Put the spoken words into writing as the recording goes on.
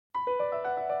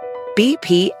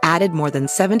BP added more than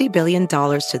 $70 billion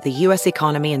to the U.S.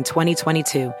 economy in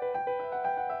 2022.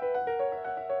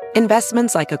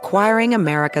 Investments like acquiring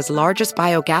America's largest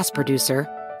biogas producer,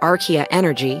 Archaea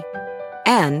Energy,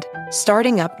 and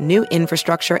starting up new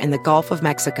infrastructure in the Gulf of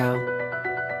Mexico.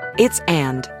 It's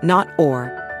and, not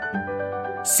or.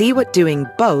 See what doing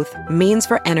both means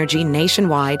for energy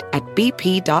nationwide at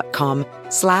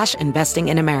bp.com/investing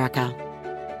in America.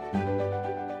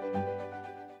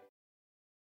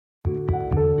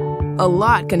 A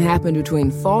lot can happen between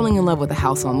falling in love with a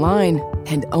house online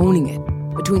and owning it,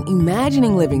 between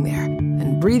imagining living there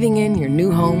and breathing in your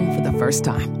new home for the first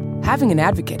time. Having an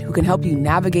advocate who can help you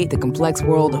navigate the complex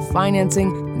world of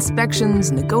financing,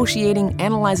 inspections, negotiating,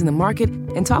 analyzing the market,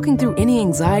 and talking through any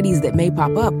anxieties that may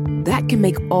pop up, that can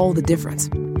make all the difference.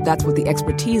 That's what the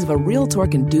expertise of a Realtor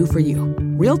can do for you.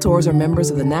 Realtors are members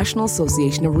of the National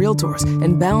Association of Realtors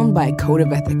and bound by a code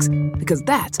of ethics, because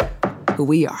that's who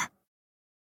we are.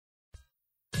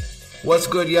 What's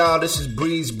good, y'all? This is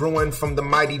Breeze Brewing from the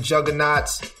Mighty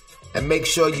Juggernauts. And make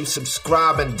sure you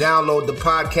subscribe and download the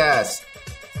podcast,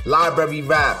 Library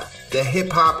Rap, the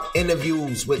hip-hop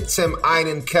interviews with Tim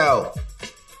Einenkel.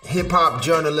 Hip-hop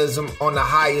journalism on the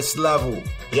highest level.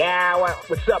 Yeah,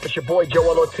 what's up? It's your boy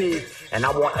Joel Ortiz, and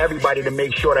I want everybody to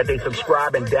make sure that they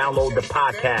subscribe and download the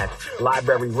podcast,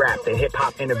 Library Rap, the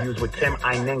hip-hop interviews with Tim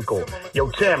Einenkel. Yo,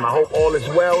 Tim, I hope all is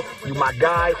well. You my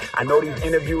guy. I know these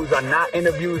interviews are not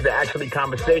interviews, they're actually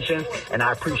conversations, and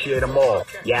I appreciate them all.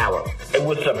 Yawa. Hey,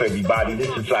 what's up, everybody?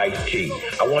 This is Ice-T.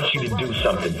 I want you to do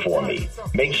something for me.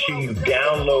 Make sure you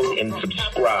download and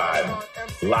subscribe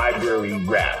Library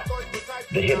Rap,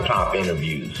 the hip-hop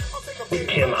interviews with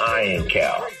Tim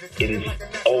Einenkel. It is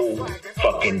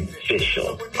fucking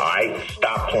official. All right?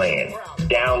 Stop playing.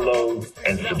 Download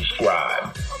and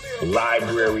subscribe.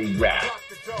 Library Rap,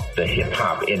 the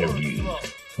hip-hop interviews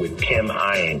with Tim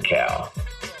Einenkel.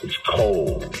 It's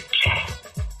cold.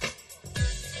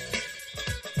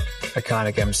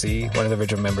 Iconic MC, one of the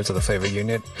original members of the Flavor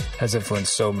Unit, has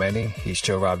influenced so many. He's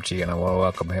Joe Rob G, and I want to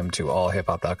welcome him to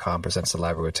allhiphop.com presents the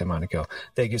Library with Tim Einenkel.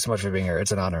 Thank you so much for being here.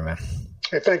 It's an honor, man.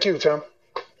 Hey, thank you, Tim.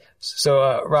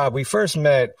 So, Rob, we first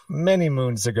met many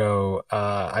moons ago.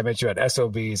 I met you at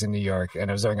SOBs in New York, and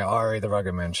it was during an R.A. the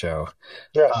Rugged Man show.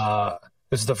 Yes.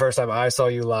 This is the first time I saw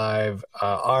you live.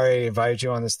 R.A. invited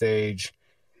you on the stage.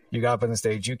 You got up on the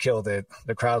stage. You killed it.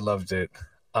 The crowd loved it.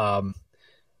 And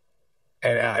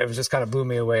it was just kind of blew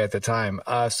me away at the time.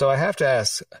 So I have to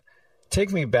ask,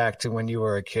 take me back to when you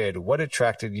were a kid. What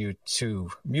attracted you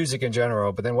to music in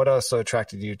general, but then what also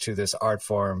attracted you to this art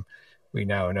form we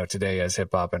now know today as hip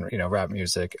hop and, rap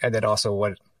music? And then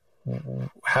also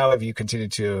how have you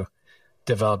continued to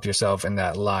develop yourself in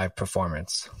that live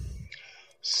performance?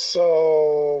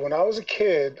 So when I was a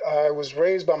kid, I was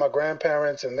raised by my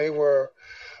grandparents, and they were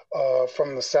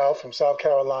from the South, from South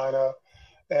Carolina.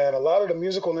 And a lot of the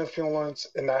musical influence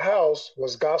in the house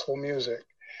was gospel music.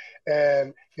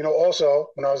 And,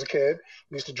 also when I was a kid,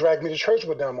 they used to drag me to church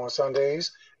with them on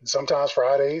Sundays, and sometimes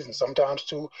Fridays, and sometimes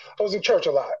too. I was in church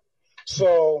a lot.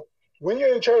 So when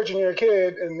you're in church and you're a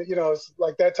kid and, it's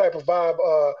like that type of vibe,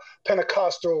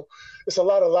 Pentecostal, it's a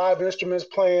lot of live instruments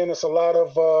playing. It's a lot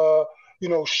of,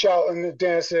 shouting and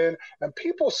dancing, and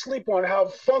people sleep on how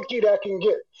funky that can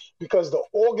get, because the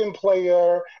organ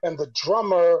player and the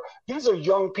drummer, these are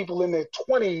young people in their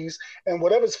 20s, and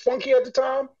whatever's funky at the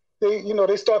time,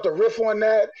 they start to riff on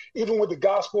that, even with the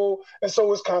gospel. And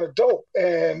so it's kind of dope.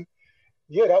 And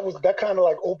yeah, that kind of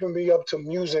like opened me up to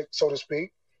music, so to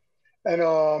speak. And,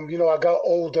 I got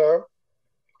older,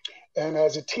 and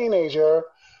as a teenager,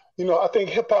 I think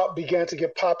hip hop began to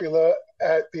get popular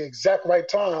at the exact right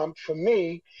time for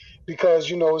me,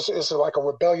 because, it's like a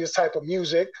rebellious type of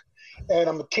music, and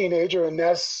I'm a teenager, and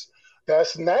that's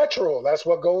natural. That's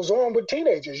what goes on with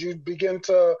teenagers. You begin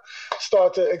to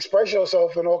start to express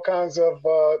yourself in all kinds of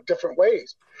different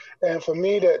ways. And for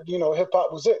me, that, hip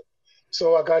hop was it.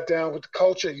 So I got down with the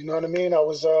culture, you know what I mean? I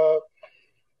was,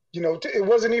 it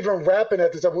wasn't even rapping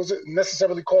at this time. It wasn't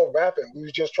necessarily called rapping. We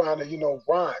was just trying to,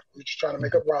 rhyme. We were just trying to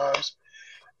make up rhymes.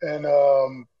 And,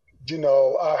 I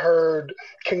heard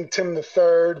King Tim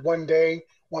III one day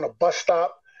on a bus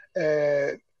stop,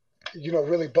 and,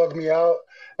 really bugged me out.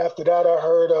 After that, I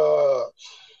heard,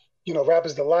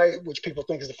 Rapper's Delight, which people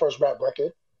think is the first rap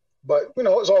record. But,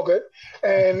 it's all good.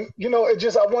 And,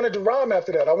 I wanted to rhyme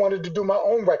after that. I wanted to do my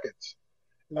own records.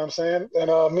 You know what I'm saying?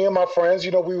 And me and my friends,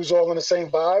 we was all in the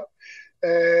same vibe.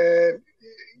 And,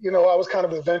 I was kind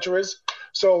of adventurous.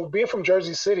 So being from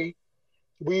Jersey City,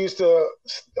 we used to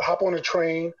hop on a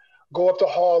train, go up to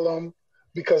Harlem,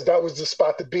 because that was the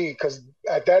spot to be. Because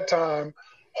at that time,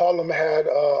 Harlem had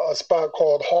a spot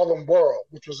called Harlem World,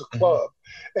 which was a club.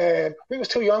 And we was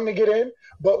too young to get in,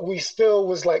 but we still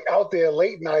was like out there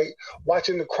late night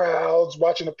watching the crowds,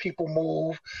 watching the people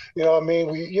move. You know what I mean?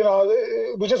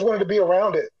 We just wanted to be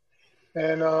around it.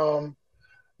 And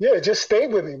it just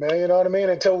stayed with me, man. You know what I mean?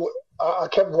 Until I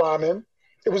kept rhyming.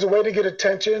 It was a way to get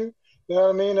attention. You know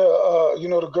what I mean?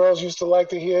 The girls used to like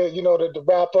to hear, the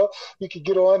rapper. You could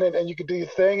get on and you could do your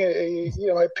thing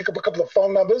and I pick up a couple of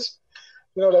phone numbers,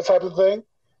 that type of thing.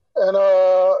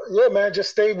 And man, just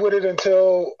stayed with it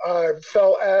until I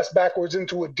fell ass backwards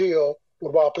into a deal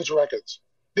with Wild Pitch Records.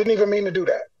 Didn't even mean to do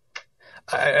that.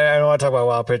 I don't want to talk about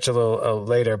Wild Pitch a little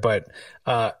later, but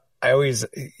I always,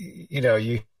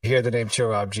 you hear the name Chill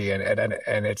Rob G, and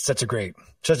it's such a great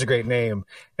name,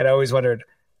 and I always wondered,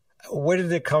 where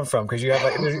did it come from? Because you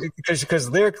have because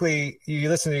lyrically, you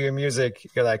listen to your music,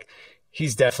 you're like,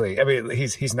 he's definitely, I mean,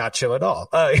 he's not chill at all,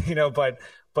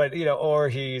 but or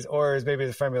is maybe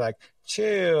the friend be like,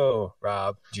 chill,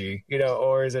 Rob G,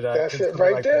 or is it? That's it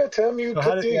right like there, Tim. You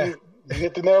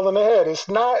hit the nail on the head. It's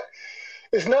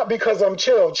not because I'm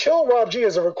chill. Chill Rob G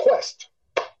is a request.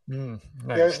 Nice.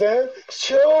 You understand?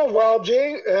 Chill Rob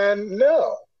G, and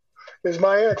no is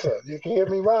my answer. You can hear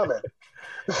me rhyming.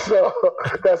 So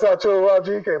that's how Chill Rob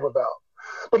G came about.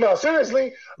 But no,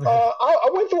 seriously, I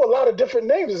went through a lot of different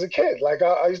names as a kid. Like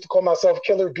I used to call myself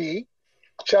Killer B.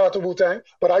 Shout out to Wu-Tang.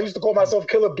 But I used to call myself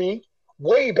Killer B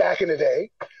way back in the day.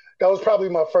 That was probably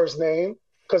my first name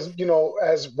because,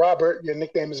 as Robert, your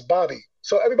nickname is Bobby.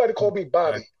 So everybody called me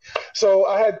Bobby. Right. So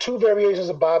I had two variations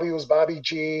of Bobby. It was Bobby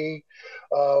G,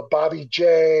 Bobby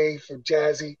J for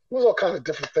Jazzy. It was all kind of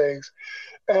different things.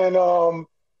 And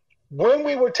when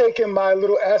we were taking my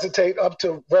little acetate up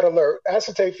to Red Alert,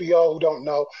 acetate, for y'all who don't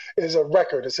know, is a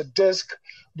record. It's a disc,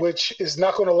 which is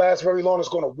not going to last very long. It's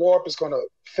going to warp. It's going to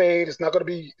fade. It's going to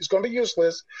be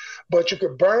useless. But you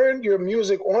could burn your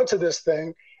music onto this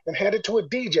thing and hand it to a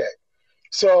DJ.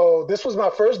 So this was my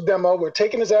first demo. We're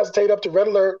taking this acetate up to Red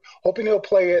Alert, hoping he'll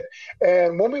play it.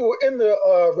 And when we were in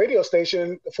the radio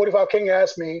station, 45 King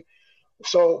asked me,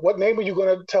 so what name are you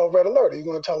going to tell Red Alert? Are you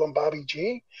going to tell him Bobby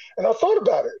G? And I thought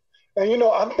about it. And,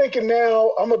 I'm thinking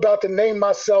now I'm about to name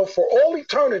myself for all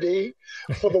eternity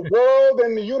for the world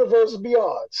and the universe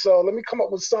beyond. So let me come up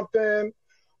with something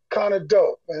kind of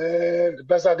dope. And the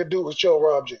best I could do was Chill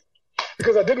Rob G.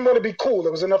 Because I didn't want to be cool.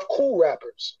 There was enough cool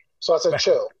rappers. So I said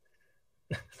Chill.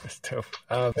 That's dope.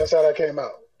 That's how that came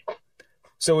out.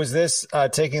 So was this,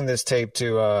 taking this tape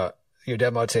to your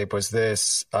demo tape, was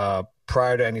this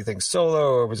prior to anything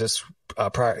solo, or was this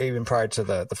prior to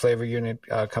the Flavor Unit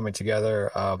coming together?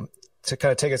 To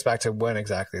kind of take us back to when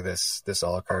exactly this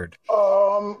all occurred.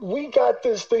 We got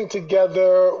this thing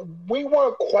together. We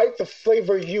weren't quite the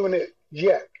Flavor Unit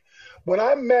yet. When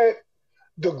I met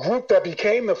the group that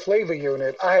became the Flavor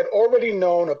Unit, I had already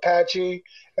known Apache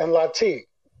and Latif,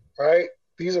 right?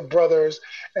 These are brothers,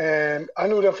 and I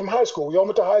knew them from high school. We all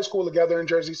went to high school together in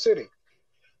Jersey City.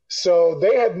 So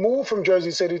they had moved from Jersey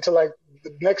City to like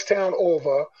the next town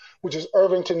over, which is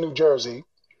Irvington, New Jersey.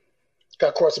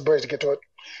 Got to cross the bridge to get to it.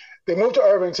 They moved to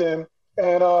Irvington,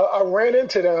 and I ran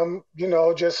into them,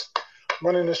 just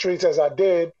running the streets as I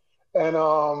did. And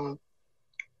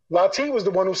Latif was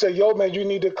the one who said, yo, man, you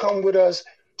need to come with us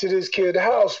to this kid's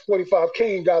house, 45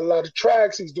 King. Got a lot of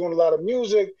tracks. He's doing a lot of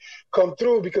music. Come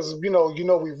through because, we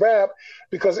rap.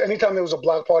 Because anytime there was a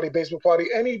block party, basement party,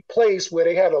 any place where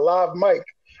they had a live mic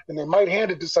and they might hand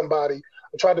it to somebody,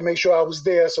 I tried to make sure I was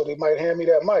there so they might hand me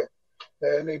that mic.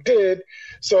 And they did.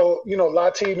 So,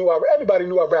 Latif knew everybody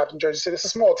knew I rapped in Jersey City. It's a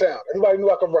small town. Everybody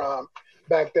knew I could rhyme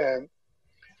back then.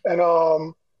 And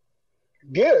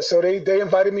so they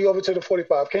invited me over to the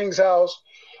 45 King's house.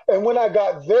 And when I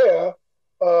got there,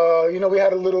 we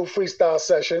had a little freestyle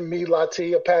session. Me,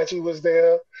 Latif, Apache was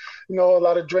there. A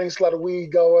lot of drinks, a lot of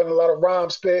weed going, a lot of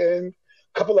rhyme spitting.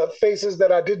 A couple of faces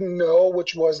that I didn't know,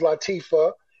 which was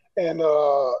Latifah and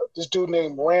this dude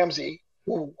named Ramsey,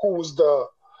 who was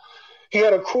he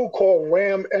had a crew called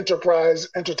Ram Enterprise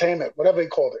Entertainment, whatever he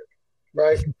called it,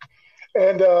 right?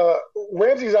 And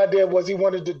Ramsey's idea was he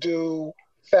wanted to do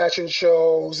fashion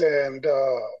shows and,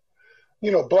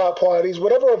 block parties,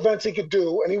 whatever events he could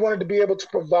do, and he wanted to be able to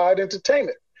provide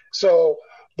entertainment. So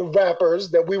the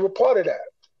rappers that we were part of that.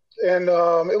 And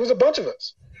it was a bunch of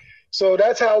us. So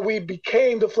that's how we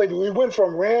became the Flavor. We went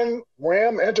from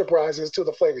Ram Enterprises to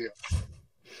the Flavor.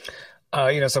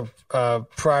 So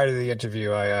prior to the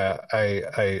interview, I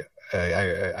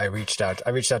reached out to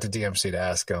DMC to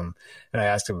ask him, and I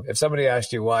asked him, if somebody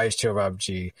asked you why is Chill Rob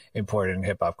G important in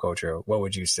hip hop culture, what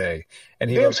would you say? And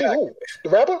he DMC who? The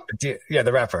rapper? Yeah,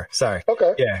 the rapper. Sorry.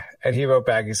 Okay. Yeah, and he wrote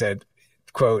back. He said,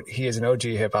 quote, he is an OG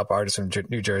hip hop artist from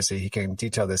New Jersey. He can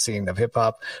detail the scene of hip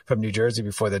hop from New Jersey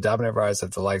before the dominant rise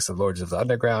of the likes of Lords of the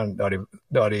Underground, Naughty,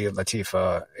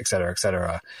 Latifah, et cetera, et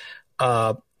cetera.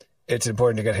 It's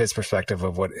important to get his perspective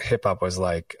of what hip hop was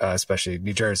like, especially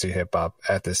New Jersey hip hop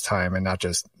at this time, and not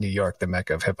just New York, the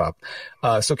mecca of hip hop.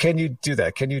 So can you do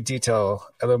that? Can you detail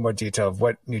a little more detail of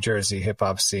what New Jersey hip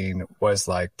hop scene was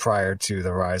like prior to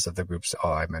the rise of the groups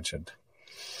all I mentioned?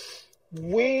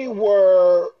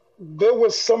 There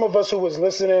was some of us who was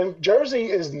listening. Jersey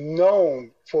is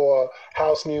known for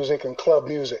house music and club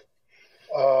music,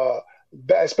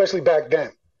 especially back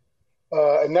then.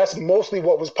 And that's mostly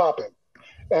what was popping.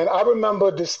 And I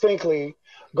remember distinctly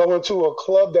going to a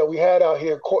club that we had out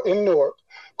here in Newark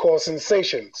called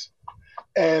Sensations.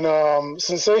 And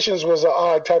Sensations was an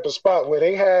odd type of spot where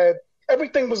they had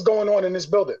everything was going on in this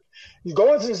building. You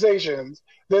go in Sensations,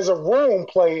 there's a room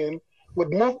playing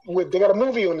with they got a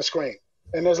movie on the screen.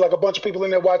 And there's like a bunch of people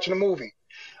in there watching a movie.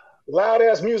 Loud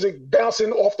ass music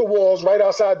bouncing off the walls right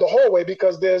outside the hallway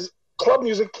because there's club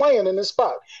music playing in this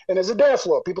spot. And there's a dance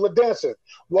floor. People are dancing.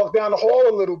 Walk down the hall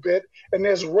a little bit and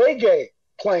there's reggae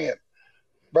playing,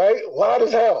 right? Loud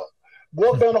as hell.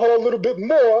 Walk down the hall a little bit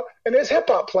more and there's hip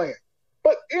hop playing.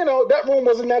 But, that room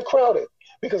wasn't that crowded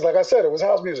because, like I said, it was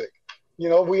house music.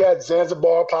 We had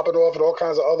Zanzibar popping off and all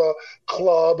kinds of other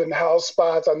club and house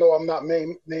spots. I know I'm not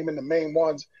naming the main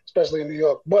ones, especially in New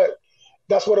York, but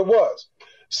that's what it was.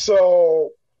 So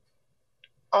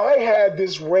I had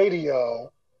this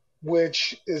radio,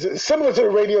 which is similar to the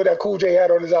radio that Cool J had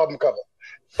on his album cover,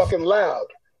 fucking loud,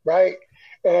 right?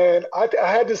 And I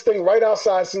had this thing right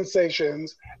outside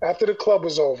Sensations after the club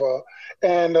was over,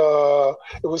 and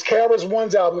it was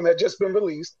KRS-One's album that had just been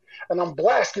released, and I'm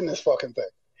blasting this fucking thing.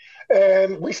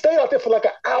 And we stayed out there for like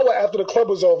an hour after the club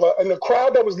was over, and the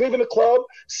crowd that was leaving the club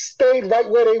stayed right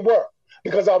where they were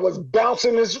because I was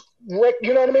bouncing this record,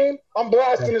 you know what I mean? I'm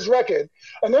blasting this record,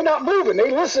 and they're not moving,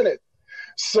 they listening.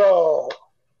 So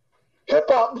hip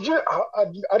hop,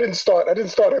 I didn't start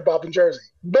hip hop in Jersey,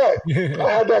 but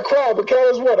I had that crowd. But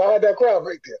KRS-One, I had that crowd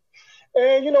right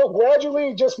there, and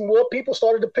gradually, just more people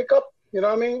started to pick up. You know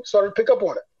what I mean? Started to pick up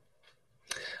on it.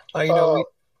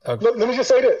 Let me just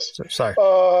say this. Sorry.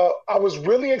 I was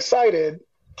really excited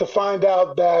to find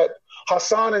out that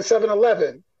Hassan and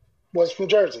 7-Eleven was from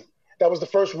Jersey. That was the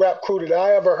first rap crew that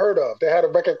I ever heard of. They had a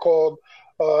record called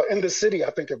In the City,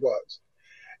 I think it was.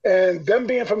 And them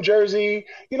being from Jersey,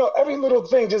 every little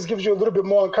thing just gives you a little bit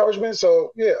more encouragement.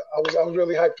 So, yeah, I was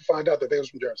really hyped to find out that they was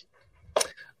from Jersey.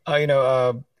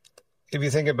 If you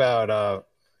think about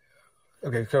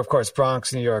okay, of course,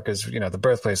 Bronx, New York is, the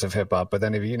birthplace of hip hop. But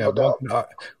then,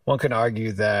 one can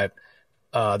argue that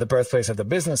the birthplace of the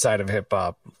business side of hip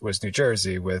hop was New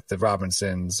Jersey with the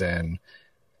Robinsons and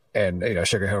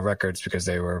Sugar Hill Records because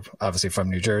they were obviously from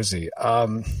New Jersey.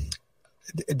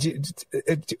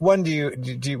 Would you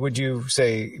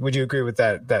agree with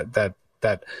that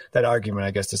argument,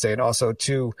 I guess, to say, and also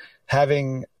to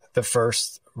having the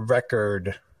first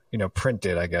record,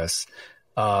 printed, I guess,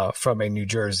 from a New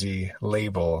Jersey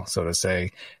label, so to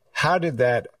say. How did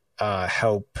that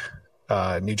help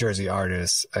New Jersey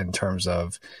artists in terms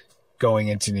of going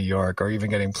into New York or even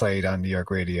getting played on New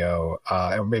York radio,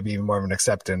 and maybe even more of an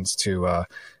acceptance to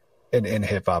in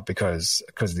hip hop because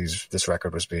this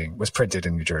record was printed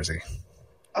in New Jersey?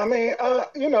 I mean, I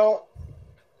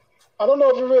don't know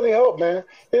if it really helped, man.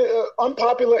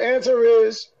 Unpopular answer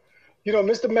is,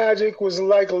 Mr. Magic was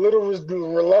like a little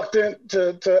reluctant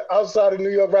to outside of New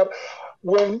York rap.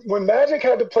 When Magic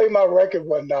had to play my record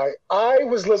one night, I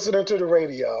was listening to the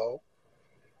radio,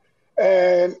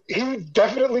 and he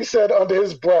definitely said under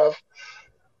his breath,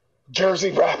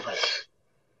 "Jersey rappers."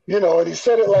 And he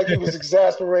said it like he was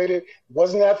exasperated,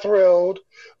 wasn't that thrilled,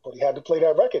 but he had to play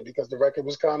that record because the record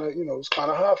was kind of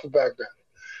hot for back then.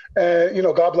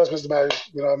 And, God bless Mr. Magic,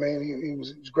 you know what I mean? He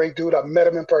was a great dude. I met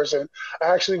him in person.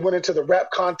 I actually went into the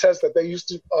rap contest that they used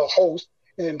to host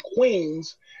in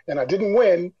Queens, and I didn't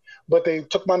win, but they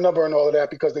took my number and all of that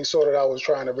because they saw that I was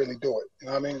trying to really do it. You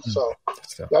know what I mean? So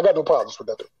I got no problems with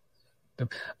that.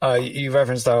 You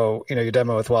referenced, though, your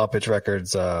demo with Wild Pitch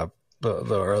Records a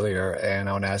little earlier, and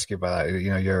I want to ask you about that.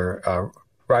 Your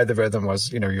Ride the Rhythm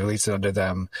was, you released it under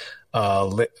them.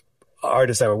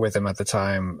 Artists that were with him at the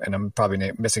time, and I'm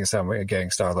probably missing some, Gang,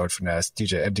 Starlord Finesse,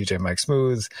 DJ Mike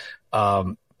Smooth,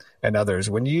 and others.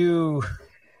 When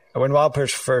Wild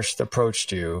Pitch first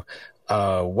approached you,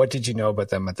 what did you know about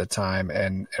them at the time,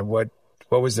 and what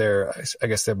was their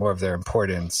more of their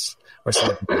importance or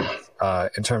significance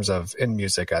in terms of in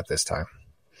music at this time?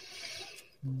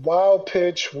 Wild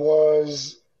Pitch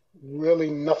was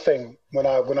really nothing when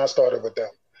I started with them.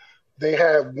 They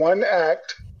had one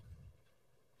act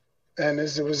and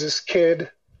it was this kid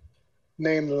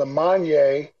named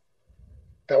Lamanye.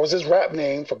 That was his rap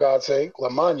name, for God's sake,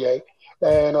 Lamanye.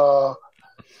 And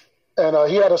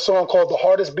he had a song called "The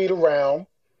Hardest Beat Around,"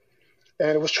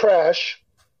 and it was trash.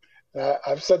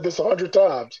 I've said this 100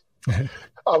 times.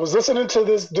 I was listening to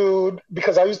this dude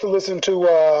because I used to listen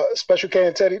to Special K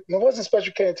and Teddy. No, it wasn't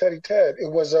Special K and Teddy Ted.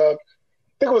 It was, I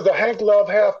think it was the Hank Love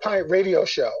Half Pint radio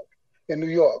show in New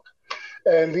York.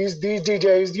 And these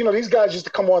DJs, these guys used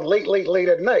to come on late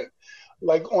at night,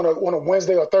 like on a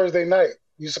Wednesday or Thursday night.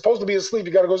 You're supposed to be asleep.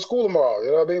 You got to go to school tomorrow.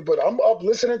 You know what I mean? But I'm up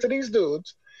listening to these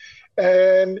dudes,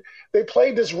 and they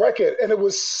played this record, and it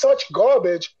was such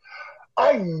garbage.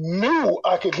 I knew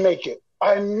I could make it.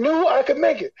 I knew I could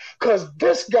make it because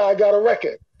this guy got a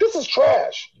record. This is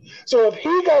trash. So if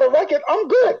he got a record, I'm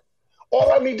good.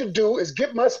 All I need to do is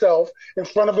get myself in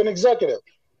front of an executive.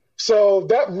 So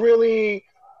that really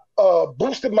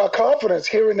boosted my confidence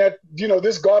hearing that,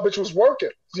 this garbage was working.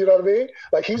 You know what I mean?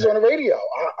 Like, he's on the radio.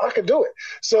 I could do it.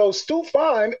 So Stu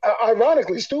Fine,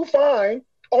 ironically, Stu Fine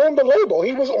owned the label.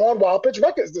 He was on Wild Pitch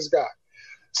Records, this guy.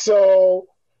 So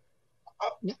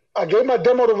I gave my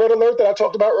demo to Red Alert that I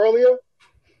talked about earlier.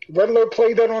 Red Alert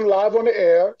played that live on the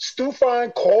air. Stu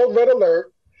Fine called Red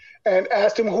Alert and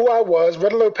asked him who I was.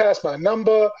 Red Alert passed my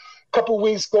number. A couple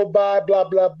weeks go by, blah,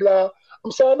 blah, blah.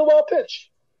 I'm signed to Wild Pitch.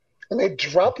 And they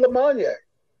dropped Lamanye.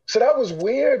 So that was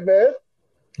weird, man.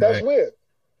 That's weird.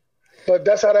 But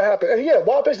that's how that happened. And yeah,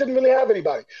 Wild Pitch didn't really have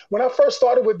anybody. When I first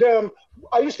started with them,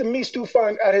 I used to meet Stu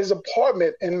Fine at his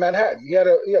apartment in Manhattan. He had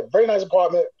a very nice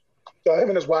apartment, him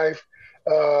and his wife.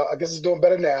 I guess he's doing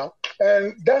better now.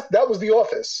 And that was the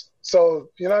office. So,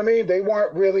 you know what I mean? They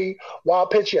weren't really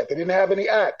Wild Pitch yet. They didn't have any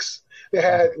acts. They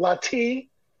had Lati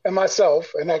and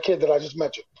myself and that kid that I just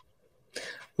mentioned.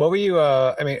 What were you,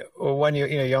 when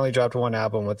you only dropped one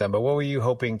album with them, but what were you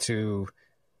hoping to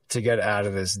get out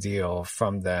of this deal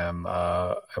from them?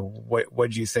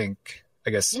 What do you think, I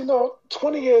guess?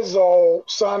 20 years old,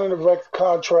 signing a record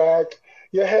contract,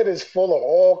 your head is full of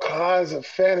all kinds of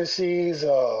fantasies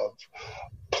of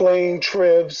plane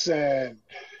trips and,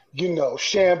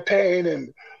 champagne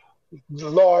and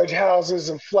large houses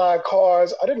and fly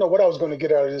cars. I didn't know what I was going to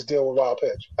get out of this deal with Wild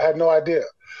Pitch. I had no idea.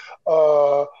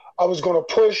 I was going to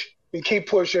push and keep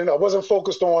pushing. I wasn't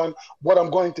focused on what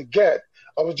I'm going to get.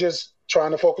 I was just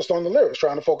trying to focus on the lyrics,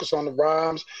 trying to focus on the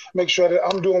rhymes, make sure that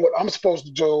I'm doing what I'm supposed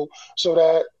to do so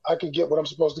that I could get what I'm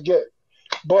supposed to get.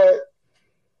 But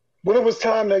when it was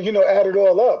time to, add it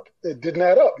all up, it didn't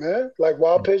add up, man. Like,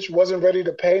 Wild Pitch wasn't ready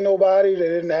to pay nobody. They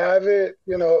didn't have it.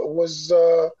 It was,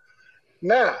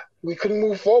 we couldn't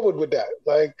move forward with that.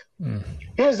 Like,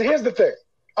 here's the thing.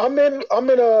 I'm in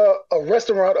a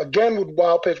restaurant again with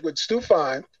Wild Pitch with Stu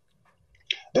Fine,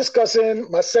 discussing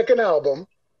my second album,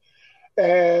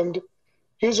 and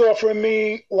he's offering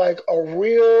me like a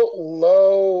real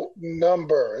low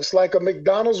number. It's like a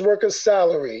McDonald's worker's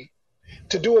salary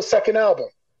to do a second album.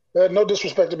 No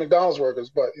disrespect to McDonald's workers,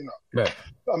 but right.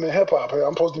 I'm in hip hop here.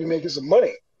 I'm supposed to be making some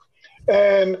money.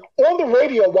 And on the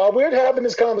radio, while we're having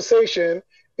this conversation,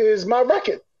 is my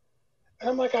record.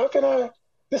 And I'm like, how can I?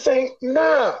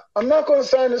 I'm not going to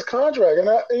sign this contract. And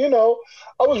I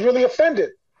was really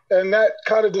offended, and that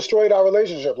kind of destroyed our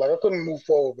relationship. Like, I couldn't move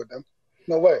forward with them.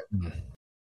 No way.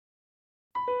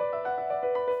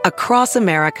 Across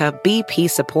America, BP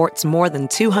supports more than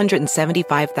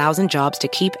 275,000 jobs to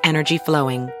keep energy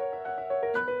flowing.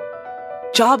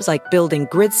 Jobs like building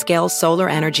grid-scale solar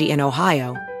energy in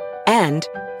Ohio and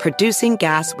producing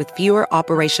gas with fewer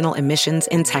operational emissions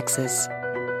in Texas.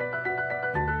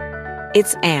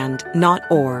 It's and, not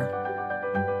or.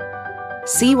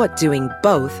 See what doing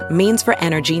both means for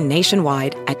energy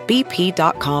nationwide at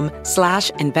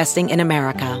bp.com/investing in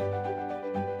America.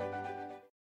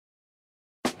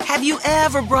 Have you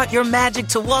ever brought your magic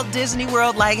to Walt Disney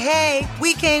World like, hey,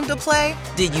 we came to play?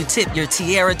 Did you tip your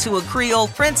tiara to a Creole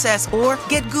princess or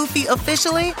get goofy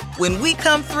officially? When we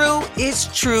come through, it's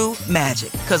true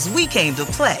magic, because we came to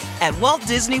play at Walt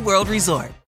Disney World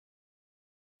Resort.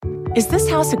 Is this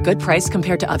house a good price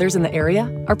compared to others in the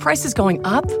area? Are prices going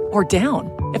up or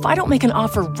down? If I don't make an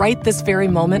offer right this very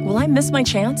moment, will I miss my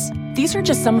chance? These are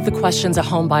just some of the questions a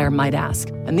home buyer might ask.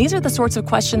 And these are the sorts of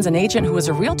questions an agent who is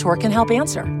a Realtor can help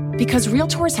answer. Because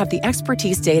Realtors have the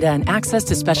expertise, data, and access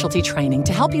to specialty training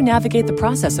to help you navigate the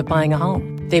process of buying a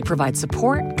home. They provide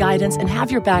support, guidance, and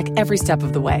have your back every step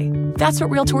of the way. That's what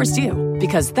Realtors do,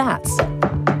 because that's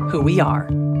who we are.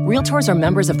 Realtors are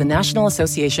members of the National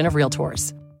Association of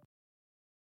Realtors.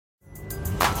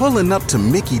 Pulling up to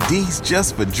Mickey D's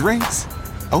just for drinks?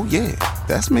 Oh yeah,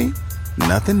 that's me.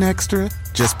 Nothing extra,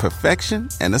 just perfection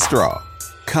and a straw.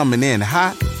 Coming in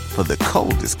hot for the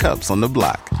coldest cups on the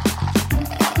block.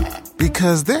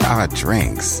 Because there are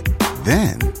drinks.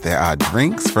 Then there are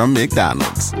drinks from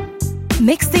McDonald's.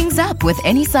 Mix things up with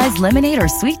any size lemonade or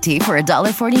sweet tea for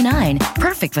 $1.49.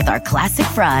 Perfect with our classic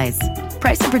fries.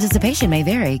 Price and participation may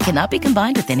vary. Cannot be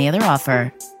combined with any other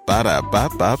offer.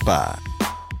 Ba-da-ba-ba-ba.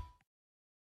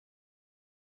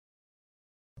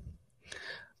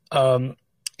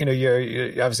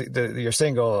 You're obviously your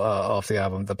single off the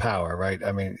album, The Power, right?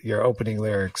 I mean, your opening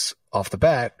lyrics off the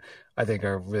bat, I think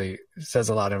are really says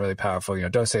a lot and really powerful.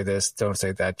 Don't say this, don't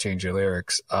say that, change your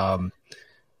lyrics.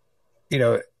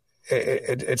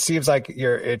 It seems like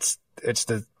that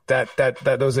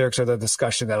those lyrics are the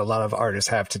discussion that a lot of artists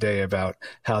have today about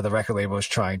how the record label is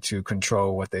trying to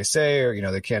control what they say,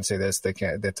 or they can't say this, they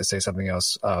have to say something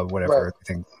else, whatever. Right.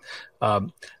 Thing.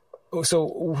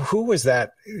 So who was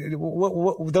that?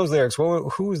 What those lyrics?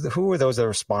 Who were those a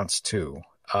response to?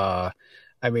 I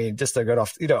mean, just to get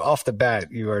off the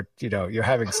bat, you're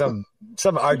having some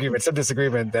argument, some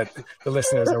disagreement that the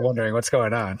listeners are wondering what's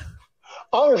going on.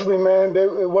 Honestly, man,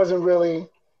 it wasn't really.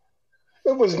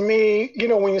 It was me.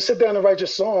 When you sit down and write your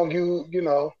song, you're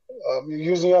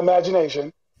using your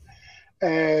imagination,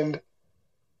 and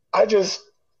I just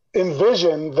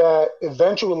envisioned that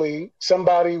eventually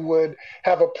somebody would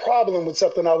have a problem with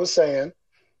something I was saying,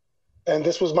 and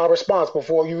this was my response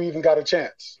before you even got a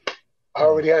chance. I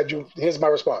already had you. Here's my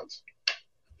response.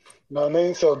 You know what I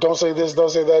mean? So don't say this, don't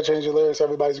say that, change your lyrics.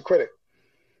 Everybody's a critic.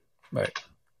 Right.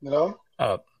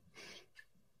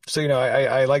 So,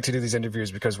 I like to do these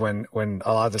interviews because when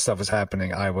a lot of this stuff was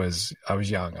happening, I was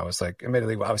young. I was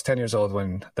admittedly, I was 10 years old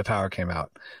when The Power came out.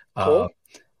 Cool.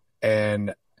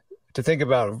 And to think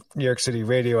about New York City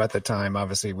radio at the time,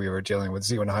 obviously we were dealing with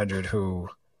Z100, who,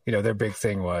 their big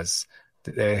thing was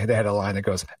they had a line that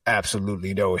goes,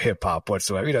 absolutely no hip hop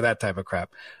whatsoever, that type of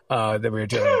crap that we were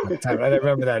dealing with at the time. And I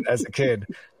remember that as a kid.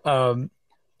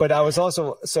 But I was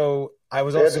also, they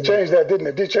had to change that, didn't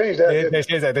it? They changed that. They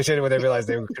changed that. They changed it when they realized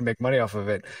they could make money off of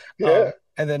it. Yeah.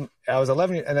 And then I was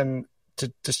 11, and then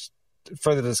to just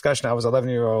further discussion, I was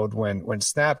 11-year-old when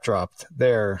Snap dropped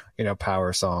their,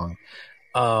 Power song.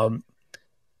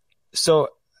 So,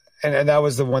 and that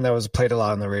was the one that was played a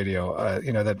lot on the radio,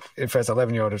 that if as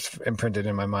 11-year-old it's imprinted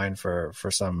in my mind for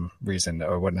some reason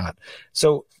or whatnot.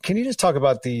 So can you just talk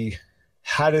about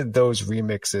how did those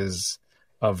remixes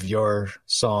of your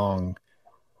song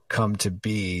come to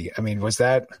be? I mean, was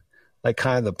that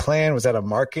kind of the plan? Was that a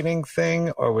marketing thing,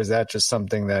 or was that just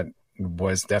something that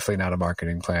was definitely not a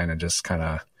marketing plan and just kind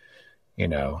of,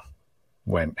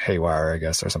 went haywire, I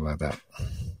guess, or something like that?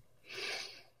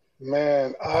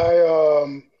 Man,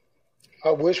 I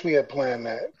wish we had planned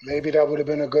that. Maybe that would have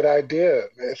been a good idea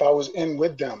if I was in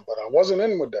with them, but I wasn't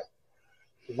in with them.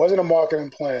 It wasn't a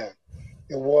marketing plan.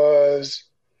 It was,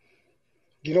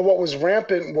 what was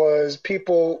rampant was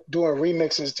people doing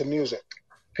remixes to music.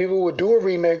 People would do a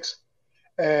remix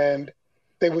and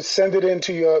they would send it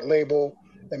into your label,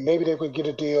 and maybe they would get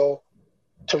a deal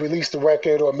to release the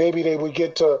record, or maybe they would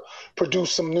get to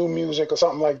produce some new music or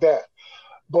something like that.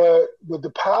 But with The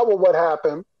Power, what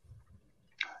happened,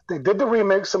 they did the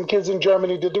remix. Some kids in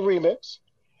Germany did the remix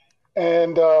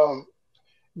and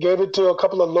gave it to a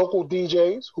couple of local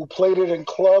DJs who played it in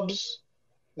clubs,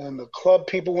 and the club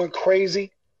people went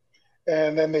crazy.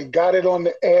 And then they got it on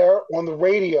the air, on the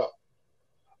radio,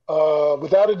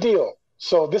 without a deal.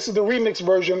 So this is the remix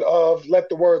version of Let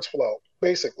the Words Flow,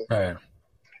 basically. Right.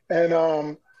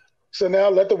 And so now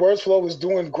Let the Words Flow is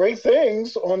doing great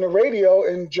things on the radio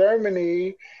in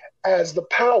Germany as The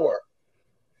Power.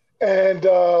 And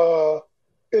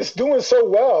it's doing so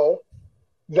well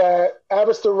that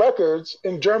Arista Records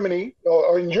in Germany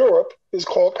or in Europe is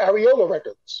called Ariola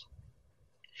Records.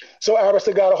 So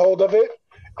Arista got a hold of it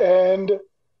and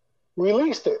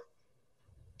released it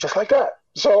just like that.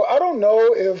 So I don't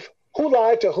know who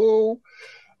lied to who.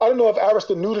 I don't know if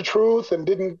Arista knew the truth and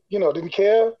didn't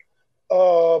care.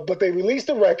 But they released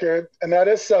the record, and now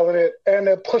they're selling it, and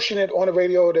they're pushing it on the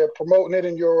radio. They're promoting it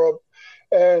in Europe.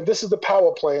 And this is The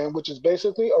Power playing, which is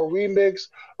basically a remix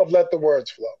of Let the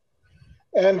Words Flow.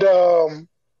 And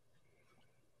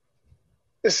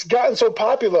it's gotten so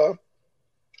popular,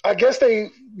 I guess they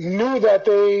knew that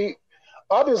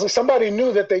obviously somebody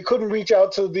knew that they couldn't reach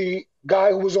out to the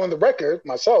guy who was on the record,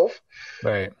 myself.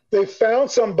 Right. They found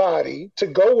somebody to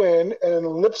go in and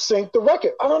lip sync the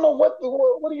record. I don't know what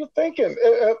are you thinking?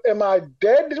 Am I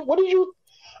dead?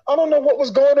 I don't know what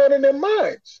was going on in their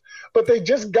minds, but they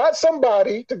just got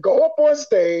somebody to go up on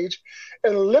stage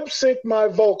and lip sync my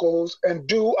vocals and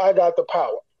do I Got the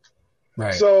Power.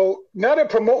 Right. So now they're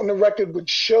promoting the record with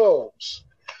shows.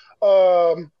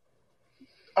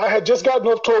 I had just gotten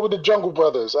off tour with the Jungle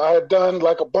Brothers. I had done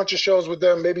like a bunch of shows with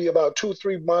them, maybe about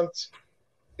 2-3 months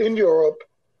in Europe.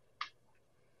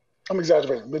 I'm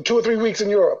exaggerating, but 2 or 3 weeks in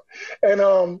Europe. And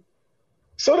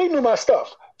so they knew my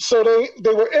stuff. So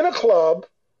they were in a club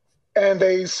and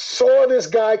they saw this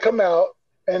guy come out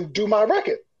and do my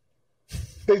record.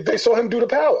 They saw him do the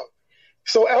Power.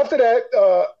 So after that,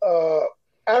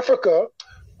 Africa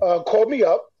called me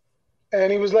up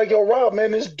and he was like, yo, Rob,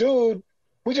 man, this dude,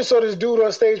 we just saw this dude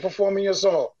on stage performing your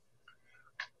song.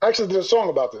 I actually did a song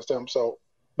about this, Tim. So,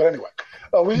 but anyway,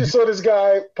 we just saw this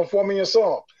guy performing your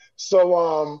song.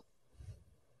 So,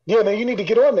 yeah, man, you need to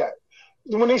get on that.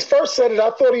 When he first said it,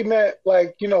 I thought he meant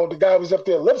like, you know, the guy was up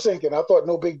there lip syncing. I thought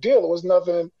no big deal. It was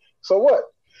nothing. So what?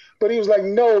 But he was like,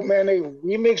 no, man, they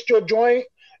remixed your joint.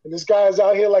 And this guy's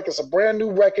out here like it's a brand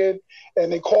new record.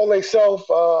 And they call themselves,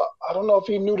 I don't know if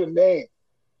he knew the name,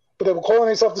 but they were calling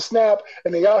themselves The Snap.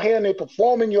 And they out here and they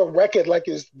performing your record like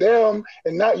it's them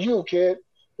and not you, kid.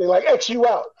 They like X you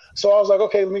out. So I was like,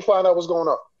 okay, let me find out what's going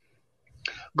on.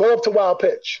 Go up to Wild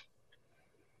Pitch.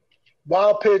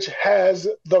 Wild Pitch has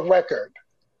the record.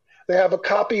 They have a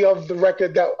copy of the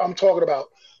record that I'm talking about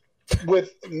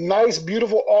with nice,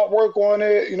 beautiful artwork on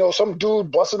it. You know, some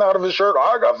dude busting out of his shirt,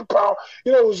 I got the power.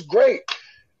 You know, it was great.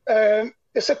 And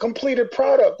it's a completed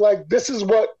product. Like, this is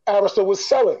what Arista was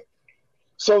selling.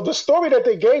 So the story that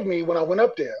they gave me when I went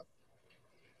up there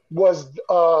was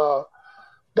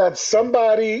that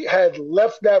somebody had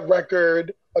left that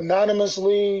record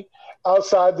anonymously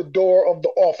outside the door of the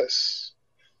office.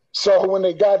 So when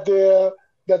they got there,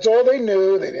 that's all they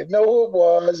knew. They didn't know who it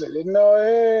was. They didn't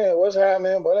know what's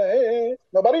happening, but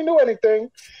nobody knew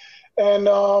anything. And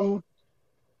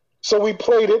so we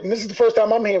played it, and this is the first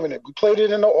time I'm hearing it. We played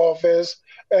it in the office,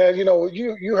 and you know,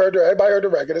 you heard it. Everybody heard the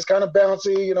record. It's kind of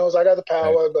bouncy, you know. So I got the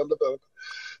power. Right. Blah, blah, blah.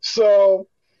 So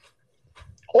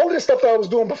all of this stuff that I was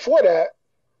doing before that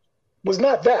was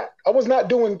not that. I was not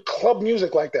doing club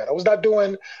music like that. I was not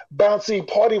doing bouncy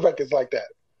party records like that.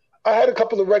 I had a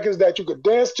couple of records that you could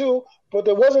dance to, but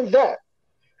there wasn't that.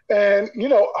 And, you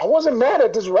know, I wasn't mad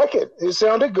at this record. It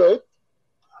sounded good.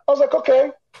 I was like,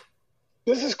 okay,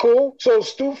 this is cool. So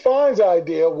Stu Fine's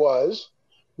idea was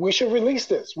we should release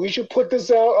this. We should put this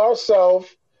out ourselves.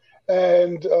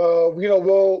 And, you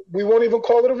know, we won't even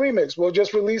call it a remix. We'll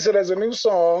just release it as a new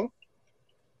song.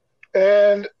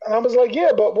 And I was like,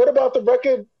 yeah, but what about the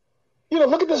record? You know,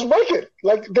 look at this record.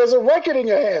 Like, there's a record in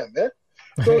your hand, man.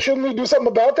 So shouldn't we do something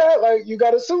about that? Like, you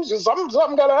got to sue. Something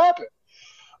got to happen.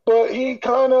 But he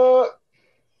kind of,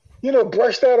 you know,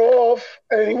 brushed that off,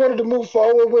 and he wanted to move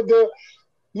forward with the,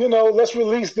 you know, let's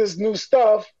release this new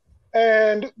stuff,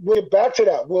 and we'll get back to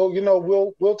that.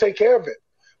 We'll take care of it.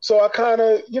 So I kind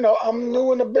of, you know, I'm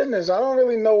new in the business. I don't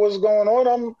really know what's going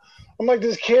on. I'm like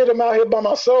this kid. I'm out here by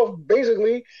myself,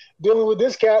 basically dealing with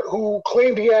this cat who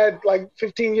claimed he had like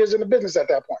 15 years in the business at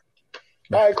that point.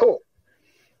 All right, cool.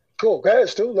 Go ahead,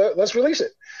 Stu. Let's release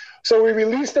it. So we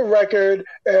released the record,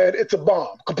 and it's a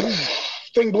bomb.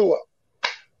 Thing blew up,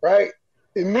 right?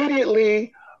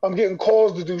 Immediately, I'm getting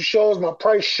calls to do shows. My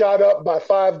price shot up by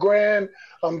 $5,000.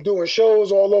 I'm doing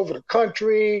shows all over the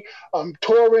country. I'm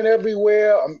touring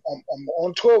everywhere. I'm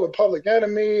on tour with Public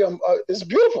Enemy. It's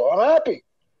beautiful. I'm happy.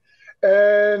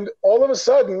 And all of a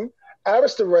sudden,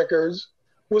 Arista Records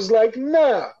was like,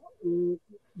 nah,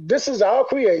 this is our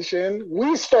creation.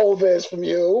 We stole this from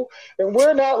you, and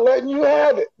we're not letting you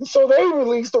have it. And so they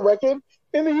released the record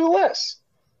in the U.S.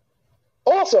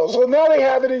 also. So now they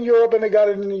have it in Europe, and they got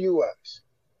it in the U.S.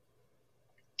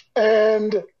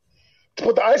 And to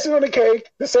put the icing on the cake,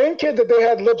 the same kid that they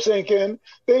had lip syncing,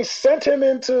 they sent him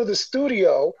into the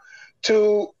studio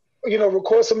to, you know,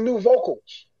 record some new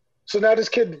vocals. So now this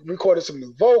kid recorded some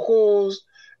new vocals,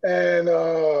 and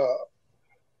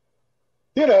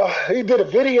you know, he did a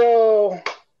video.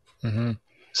 Mm-hmm.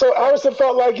 So Arista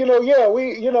felt like, you know, yeah,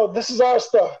 this is our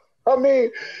stuff. I mean,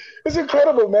 it's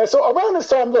incredible, man. So around this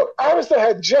time, look, Arista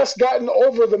had just gotten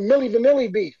over the Milli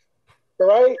Vanilli beef, all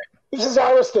right? This is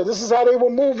Arista. This is how they were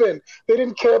moving. They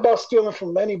didn't care about stealing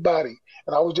from anybody.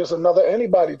 And I was just another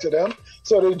anybody to them.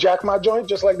 So they jacked my joint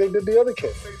just like they did the other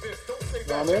kid. You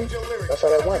know what I mean? That's how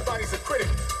that went.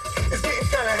 It's getting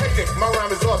kind of hectic. My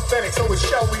rhyme is authentic, so it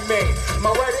shall remain. My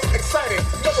writing exciting,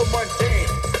 never mundane.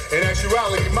 In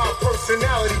actuality, my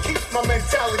personality keeps my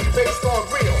mentality based on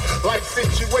real life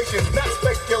situations, not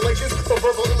speculations, but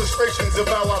verbal illustrations of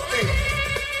how I feel.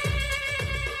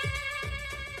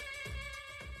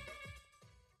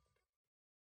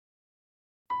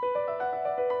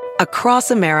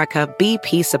 Across America,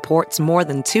 BP supports more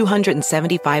than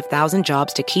 275,000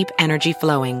 jobs to keep energy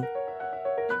flowing.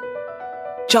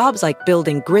 Jobs like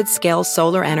building grid-scale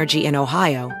solar energy in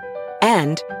Ohio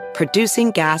and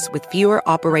producing gas with fewer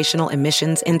operational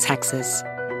emissions in Texas.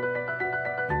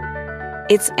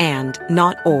 It's and,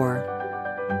 not or.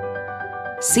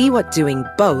 See what doing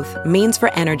both means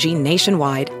for energy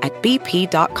nationwide at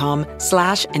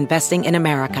bp.com/investing in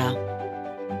America.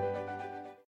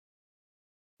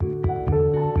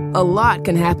 A lot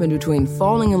can happen between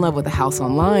falling in love with a house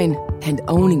online and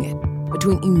owning it,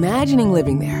 between imagining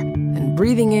living there and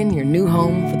breathing in your new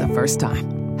home for the first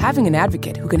time. Having an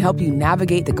advocate who can help you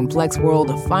navigate the complex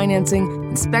world of financing,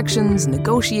 inspections,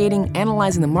 negotiating,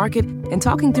 analyzing the market, and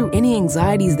talking through any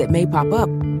anxieties that may pop up,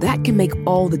 that can make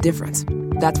all the difference.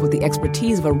 That's what the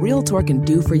expertise of a Realtor can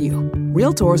do for you.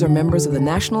 Realtors are members of the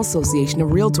National Association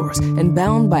of Realtors and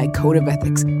bound by a code of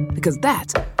ethics, because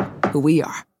that's who we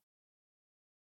are.